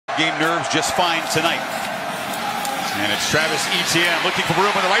game nerves just fine tonight. And it's Travis Etienne looking for room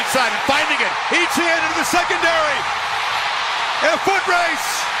on the right side and finding it. Etienne into the secondary. And a foot race.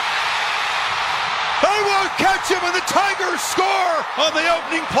 They won't catch him, and the Tigers score on the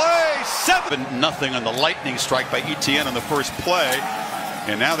opening play. 7-0 on the lightning strike by Etienne on the first play.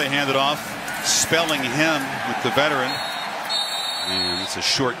 And now they hand it off, spelling him with the veteran. And it's a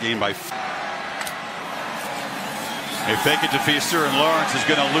short game by. They fake it to Feaster, and Lawrence is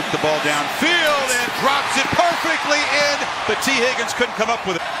going to loop the ball downfield and drops it perfectly in, but T. Higgins couldn't come up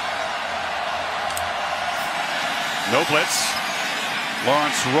with it. No blitz.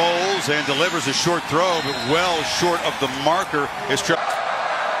 Lawrence rolls and delivers a short throw, but well short of the marker.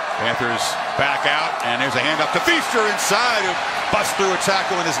 Panthers back out, and there's a handoff to Feaster inside, who busts through a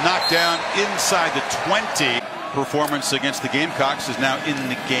tackle and is knocked down inside the 20. Performance against the Gamecocks is now in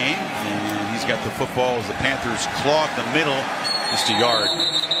the game, and he's got the football as the Panthers claw up the middle, just a yard.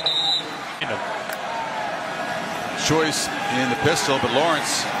 Choice in the pistol, but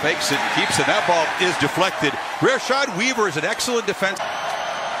Lawrence fakes it, keeps it. That ball is deflected. Rashad Weaver is an excellent defense.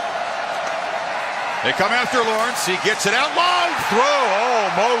 They come after Lawrence. He gets it out. Long throw,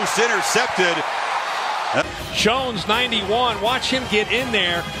 almost intercepted. Jones, 91. Watch him get in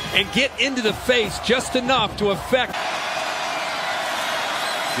there and get into the face just enough to affect.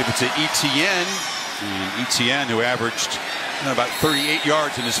 Give it to Etienne. And Etienne, who averaged about 38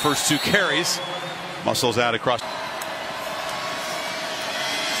 yards in his first 2 carries, muscles out across.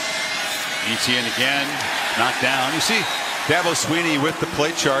 Etienne again, knocked down. You see Dabo Sweeney with the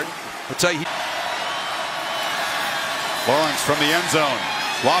play chart. I'll tell you. Lawrence from the end zone.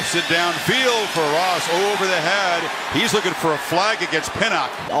 Lofts it downfield for Ross over the head. He's looking for a flag against Pinnock.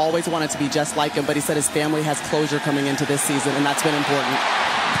 Always wanted to be just like him, but he said his family has closure coming into this season, and that's been important.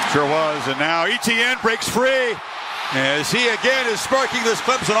 Sure was. And now Etienne breaks free as he again is sparking this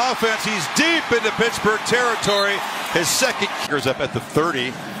Clemson offense. He's deep into Pittsburgh territory. His second kickers up at the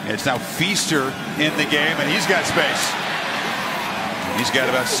 30. And it's now Feaster in the game, and he's got space. He's got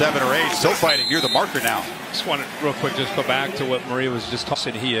about 7 or 8. Still fighting near the marker now. Just want to real quick just go back to what Maria was just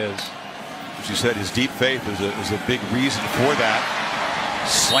talking. He is. She said his deep faith is a big reason for that.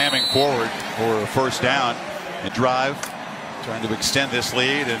 Slamming forward for a first down and drive, trying to extend this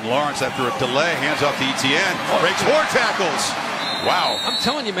lead. And Lawrence, after a delay, hands off to Etienne. Breaks 4 tackles. Wow. I'm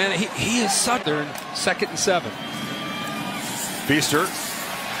telling you, man, he is southern. 2nd and 7. Feaster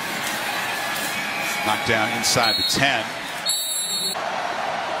knocked down inside the 10.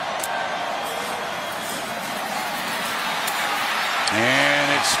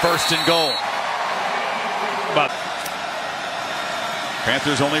 And it's 1st and goal. But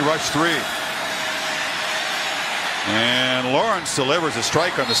Panthers only rush 3. And Lawrence delivers a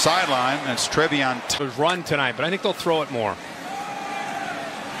strike on the sideline. That's Trevion. It was run tonight, but I think they'll throw it more.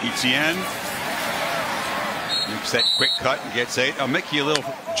 Etienne makes that quick cut and gets 8. I'll make you a little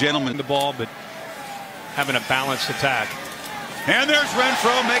gentleman. The ball, but having a balanced attack. And there's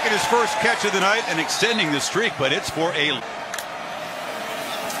Renfro making his first catch of the night and extending the streak, but it's for a.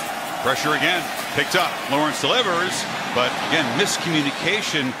 Pressure again, picked up. Lawrence delivers, but again,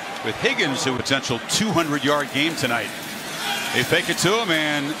 miscommunication with Higgins, who potential 200-yard game tonight. They fake it to him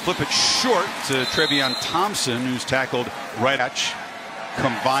and flip it short to Trevion Thompson, who's tackled right at.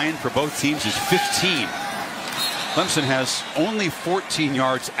 Combined for both teams is 15. Clemson has only 14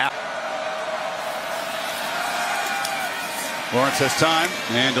 yards out. Lawrence has time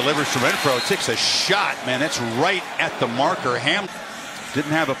and delivers to Renfro. Takes a shot, man. That's right at the marker.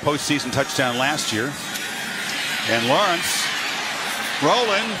 Didn't have a postseason touchdown last year. And Lawrence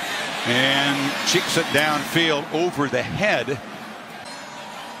rolling and cheeks it downfield over the head.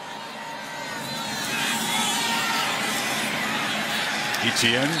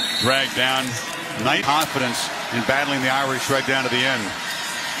 Etienne dragged down. Nice confidence in battling the Irish right down to the end.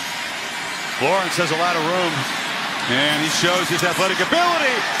 Lawrence has a lot of room, and he shows his athletic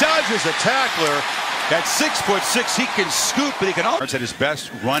ability. Dodges a tackler. At 6'6", he can scoop, but he can also. Had his best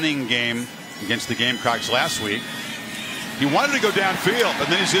running game against the Gamecocks last week. He wanted to go downfield, but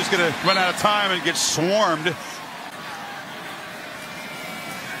then he's just going to run out of time and get swarmed.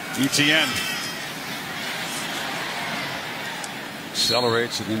 Etienne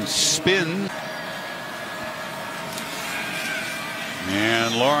accelerates and then spins.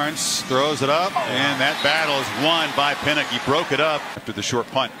 And Lawrence throws it up, and that battle is won by Pinnock. He broke it up after the short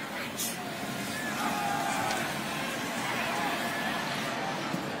punt.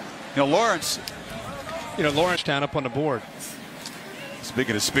 Lawrence down up on the board.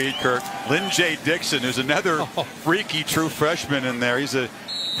 Speaking of speed, Kirk, Lynn J. Dixon, who's another freaky true freshman in there. He's a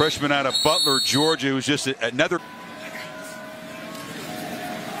freshman out of Butler, Georgia, who's just another.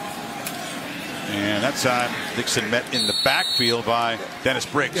 And that time, Dixon met in the backfield by Dennis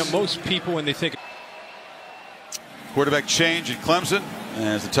Briggs. Yeah, most people, when they think quarterback change at Clemson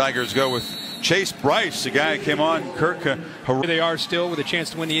as the Tigers go with Chase Bryce, the guy who came on. Kirk, they are still with a chance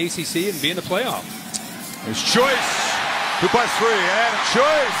to win the ACC and be in the playoff. There's Choice, who busts free, and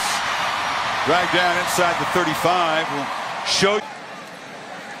Choice dragged down inside the 35. Will show,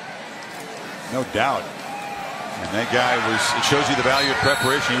 no doubt. And that guy it shows you the value of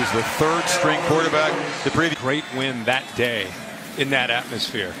preparation. He was the third-string quarterback the previous. Great win that day in that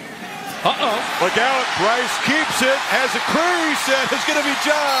atmosphere. Look out, Bryce keeps it, has a crease, and it's going to be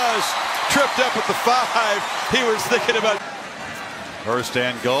just tripped up at the 5. He was thinking about first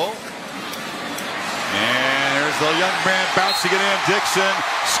and goal. And there's the young man bouncing it in. Dixon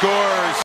scores.